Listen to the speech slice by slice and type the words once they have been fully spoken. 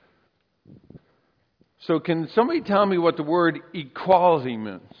So can somebody tell me what the word equality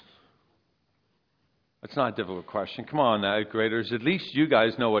means? That's not a difficult question. Come on now, graders. At least you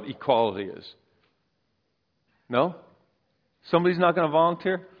guys know what equality is. No? Somebody's not going to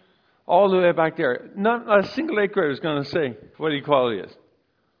volunteer? All the way back there. Not a single 8th grader is going to say what equality is.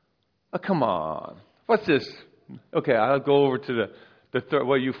 Oh, come on. What's this? Okay, I'll go over to the third.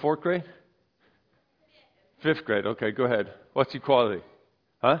 What, are you 4th grade? 5th grade. Okay, go ahead. What's equality?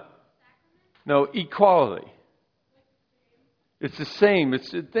 Huh? No, equality. It's the same.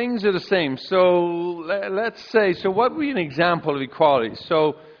 Things are the same. So let's say, so what would be an example of equality?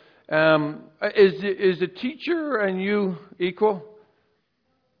 So is the teacher and you equal?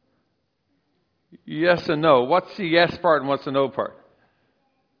 Yes and no. What's the yes part and what's the no part?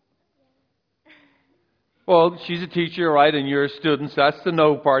 Well, she's a teacher, right, and you're a student, so that's the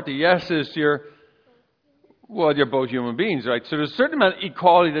no part. The yes is you're both human beings, right? So there's a certain amount of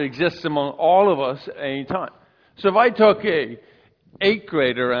equality that exists among all of us at any time. So if I took a 8th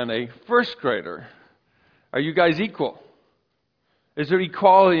grader and a 1st grader, are you guys equal? Is there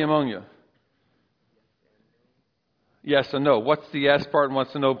equality among you? Yes and no. What's the yes part and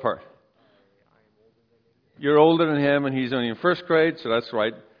what's the no part? You're older than him and he's only in 1st grade, so that's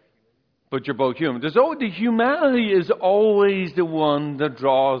right. But you're both human. The humanity is always the one that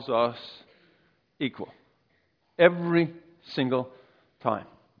draws us equal. Every single time.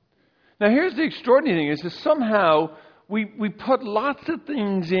 Now here's the extraordinary thing, is that somehow we put lots of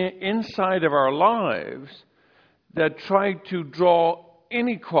things inside of our lives that try to draw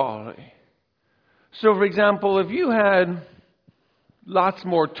inequality. So for example, if you had lots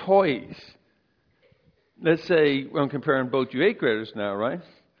more toys, let's say, well, I'm comparing both you 8th graders now, right?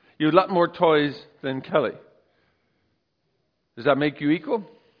 You have a lot more toys than Kelly. Does that make you equal?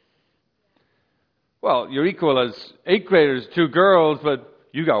 Well, you're equal as 8th graders, 2 girls, but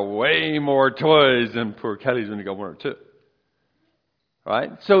you got way more toys than poor Kelly's when you got 1 or 2.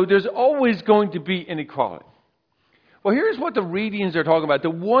 Right? So there's always going to be inequality. Well, here's what the readings are talking about.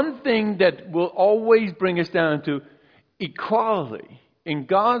 The one thing that will always bring us down to equality in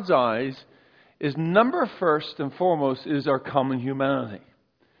God's eyes is first and foremost is our common humanity.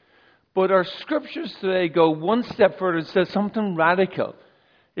 But our scriptures today go one step further and says something radical.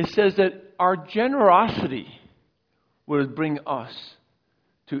 It says that our generosity will bring us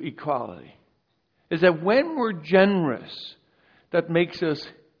to equality. Is that when we're generous, that makes us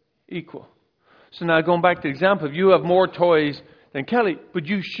equal. So now going back to the example, if you have more toys than Kelly, but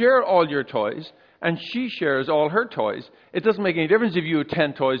you share all your toys, and she shares all her toys, it doesn't make any difference if you have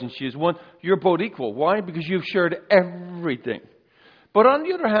 10 toys and she has 1. You're both equal. Why? Because you've shared everything. But on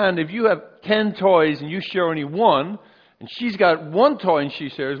the other hand, if you have 10 toys and you share only 1, and she's got 1 toy and she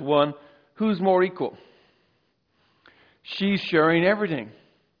shares 1, who's more equal? She's sharing everything.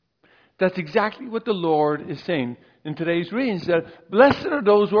 That's exactly what the Lord is saying in today's reading. He said, blessed are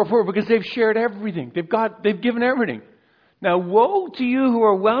those who are poor because they've shared everything. They've given everything. Now, woe to you who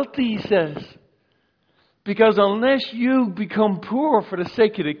are wealthy, he says, because unless you become poor for the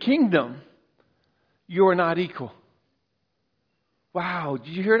sake of the kingdom, you are not equal. Wow,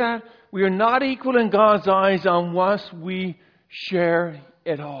 did you hear that? We are not equal in God's eyes unless we share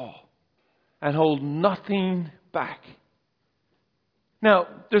it all and hold nothing back. Now,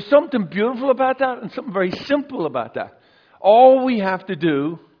 there's something beautiful about that and something very simple about that. All we have to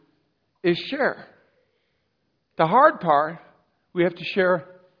do is share. The hard part, we have to share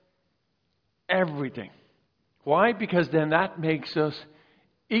everything. Why? Because then that makes us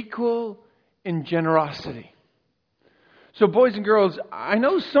equal in generosity. So boys and girls, I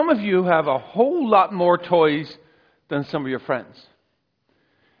know some of you have a whole lot more toys than some of your friends.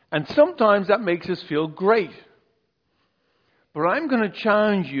 And sometimes that makes us feel great. But I'm going to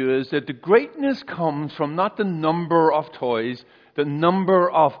challenge you is that the greatness comes from not the number of toys, the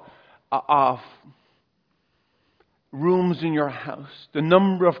number of rooms in your house, the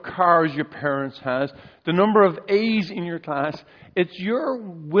number of cars your parents has, the number of A's in your class. It's your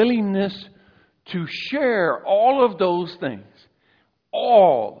willingness to share all of those things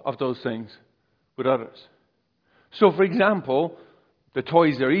with others. So for example, the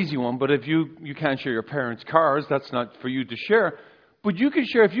toys are easy one, but if you can't share your parents' cars, that's not for you to share. But you can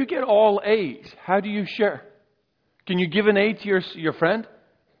share, if you get all A's, how do you share? Can you give an A to your friend?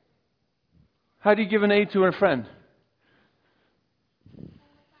 How do you give an A to a friend?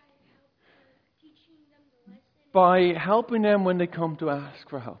 By helping them when they come to ask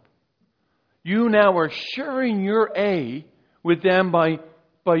for help. You now are sharing your A with them by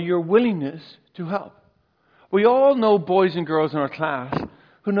your willingness to help. We all know boys and girls in our class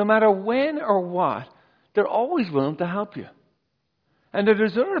who no matter when or what, they're always willing to help you. And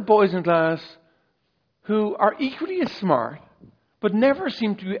there's other boys in class who are equally as smart, but never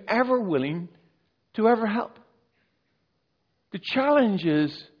seem to be ever willing to ever help. The challenge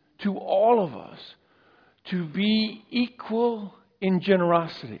is to all of us to be equal in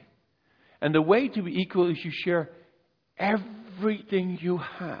generosity. And the way to be equal is you share everything you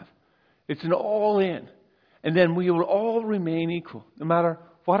have. It's an all-in. And then we will all remain equal, no matter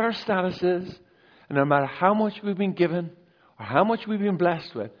what our status is, and no matter how much we've been given, or how much we've been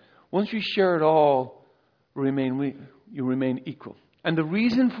blessed with. Once we share it all, you remain equal. And the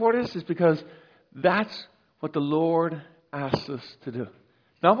reason for this is because that's what the Lord asks us to do.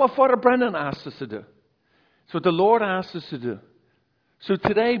 Not what Father Brendan asked us to do. It's what the Lord asks us to do. So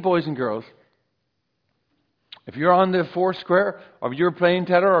today, boys and girls, if you're on the Foursquare, or you're playing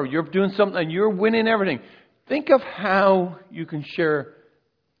Tether, or you're doing something and you're winning everything, think of how you can share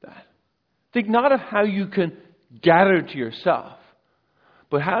that. Think not of how you can gather to yourself,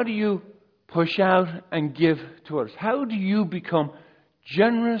 but how do you push out and give to others? How do you become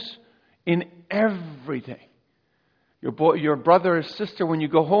generous in everything? Your brother or sister, when you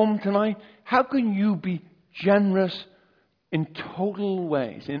go home tonight, how can you be generous in total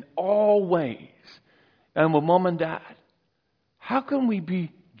ways, in all ways? And with mom and dad, how can we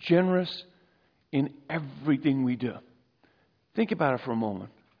be generous in everything we do? Think about it for a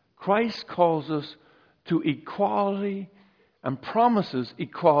moment. Christ calls us to equality and promises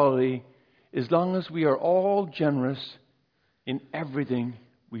equality as long as we are all generous in everything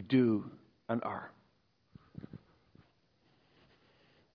we do and are.